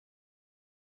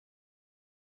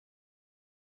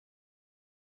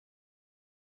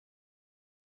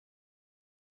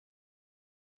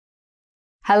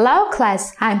Hello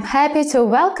class, I'm happy to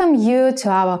welcome you to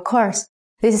our course.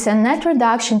 This is an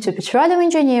introduction to petroleum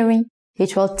engineering.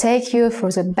 It will take you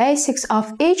through the basics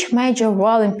of each major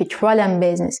role in petroleum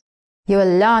business. You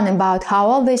will learn about how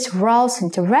all these roles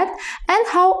interact and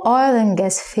how oil and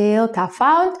gas fields are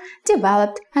found,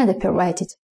 developed and operated.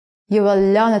 You will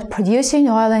learn that producing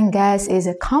oil and gas is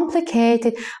a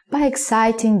complicated but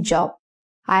exciting job.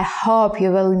 I hope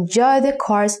you will enjoy the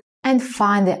course and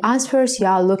find the answers you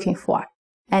are looking for.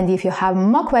 And if you have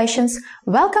more questions,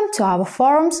 welcome to our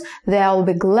forums. They will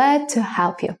be glad to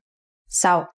help you.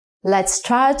 So, let's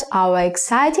start our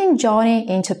exciting journey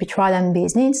into petroleum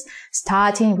business,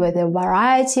 starting with a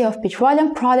variety of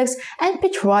petroleum products and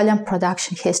petroleum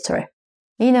production history.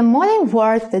 In a modern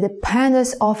world, the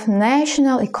dependence of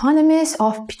national economies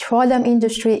of petroleum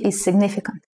industry is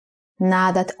significant.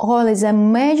 Now that oil is a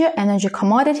major energy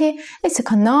commodity, its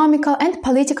economical and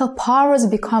political powers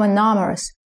become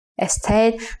enormous. A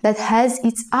state that has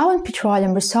its own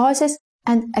petroleum resources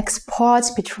and exports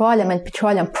petroleum and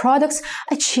petroleum products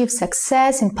achieves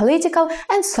success in political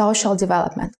and social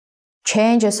development.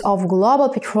 Changes of global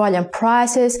petroleum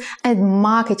prices and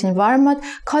market environment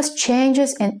cause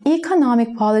changes in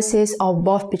economic policies of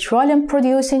both petroleum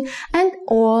producing and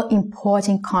oil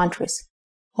importing countries.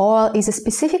 Oil is a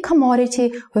specific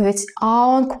commodity with its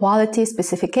own quality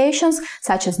specifications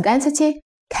such as density,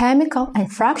 chemical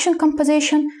and fraction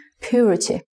composition,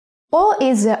 purity. Oil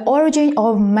is the origin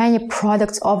of many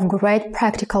products of great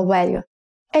practical value.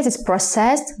 It is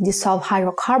processed, dissolved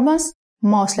hydrocarbons,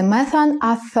 mostly methane,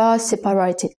 are first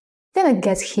separated. Then it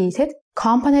gets heated.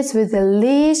 Components with the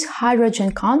least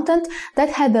hydrogen content that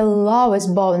had the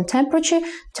lowest boiling temperature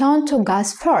turn to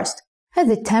gas first. As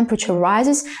the temperature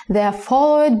rises, they are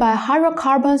followed by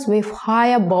hydrocarbons with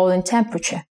higher boiling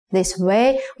temperature. This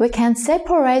way, we can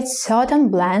separate certain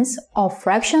blends or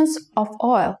fractions of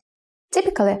oil.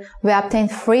 Typically, we obtain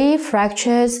 3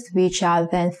 fractures which are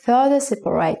then further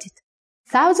separated.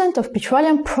 Thousands of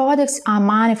petroleum products are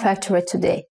manufactured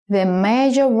today. The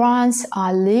major ones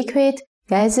are liquid,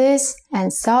 gases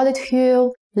and solid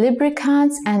fuel,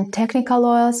 lubricants and technical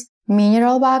oils,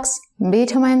 mineral wax,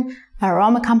 bitumen,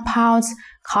 aroma compounds,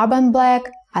 carbon black,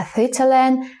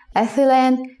 acetylene,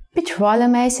 ethylene,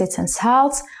 petroleum acids and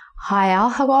salts, high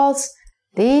alcohols.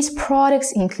 These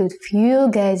products include fuel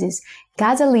gases,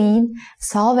 gasoline,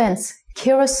 solvents,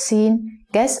 kerosene,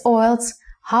 gas oils,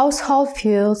 household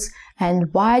fuels,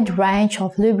 and wide range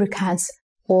of lubricants,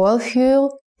 oil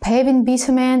fuel, paving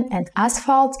bitumen and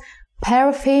asphalt,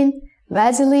 paraffin,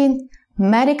 Vaseline,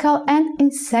 medical and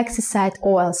insecticide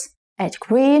oils, and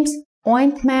creams,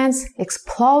 ointments,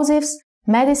 explosives,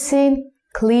 medicine,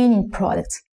 cleaning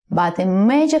products. But the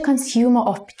major consumer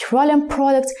of petroleum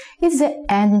products is the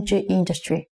energy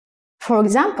industry. For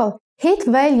example, heat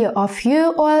value of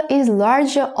fuel oil is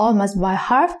larger almost by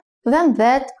half than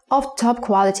that of top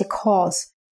quality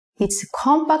coals. It's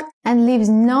compact and leaves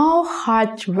no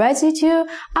hard residue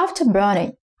after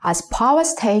burning, as power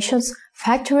stations,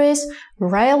 factories,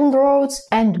 railroads,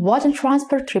 and water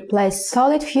transport replace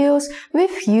solid fuels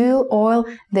with fuel oil.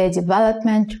 The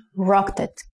development rocketed.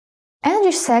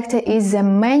 Energy sector is the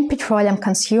main petroleum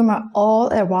consumer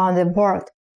all around the world.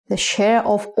 The share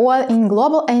of oil in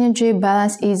global energy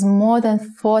balance is more than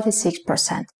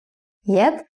 46%.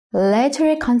 Yet,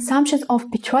 later consumption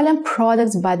of petroleum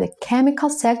products by the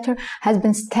chemical sector has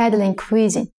been steadily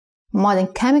increasing. Modern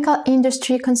chemical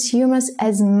industry consumes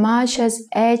as much as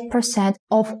 8%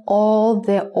 of all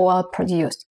the oil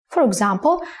produced. For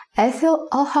example, ethyl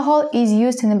alcohol is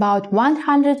used in about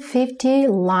 150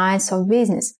 lines of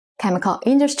business. Chemical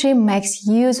industry makes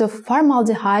use of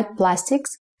formaldehyde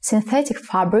plastics, synthetic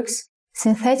fabrics,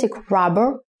 synthetic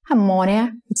rubber,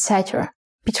 ammonia, etc.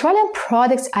 Petroleum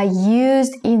products are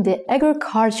used in the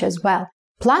agriculture as well.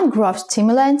 Plant growth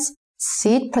stimulants,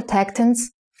 seed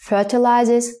protectants,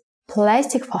 fertilizers,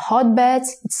 plastic for hotbeds,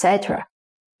 etc.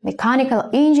 Mechanical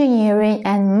engineering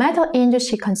and metal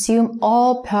industry consume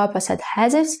all-purpose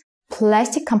adhesives,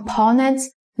 plastic components,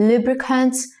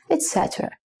 lubricants, etc.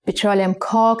 Petroleum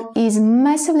coke is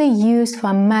massively used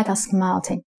for metal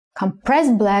smelting.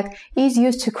 Compressed black is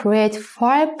used to create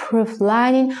fireproof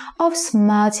lining of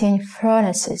smelting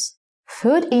furnaces.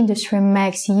 Food industry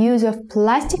makes use of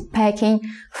plastic packing,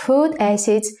 food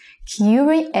acids,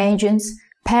 curing agents,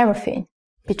 paraffin.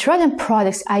 Petroleum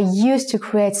products are used to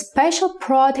create special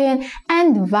protein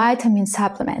and vitamin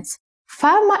supplements.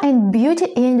 Pharma and beauty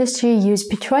industry use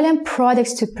petroleum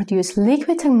products to produce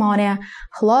liquid ammonia,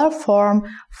 chloroform,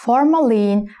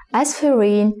 formalin,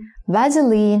 aspirin,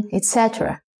 Vaseline,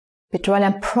 etc.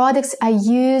 Petroleum products are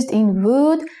used in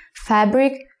wood,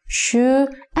 fabric, shoe,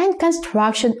 and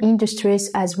construction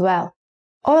industries as well.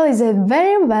 Oil is a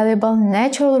very valuable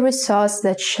natural resource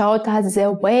that showed us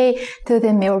the way to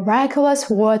the miraculous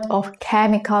world of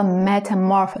chemical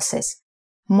metamorphosis.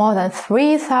 More than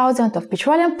 3,000 of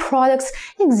petroleum products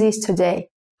exist today.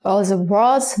 Oil is the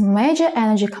world's major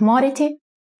energy commodity.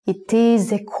 It is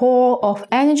the core of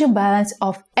energy balance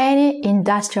of any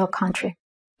industrial country.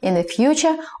 In the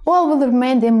future, oil will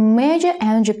remain the major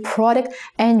energy product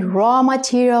and raw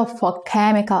material for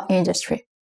chemical industry.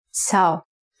 So,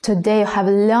 today you have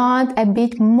learned a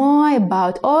bit more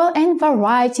about oil and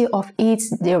variety of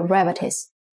its derivatives.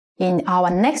 In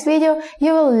our next video,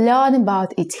 you will learn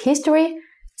about its history.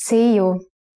 See you!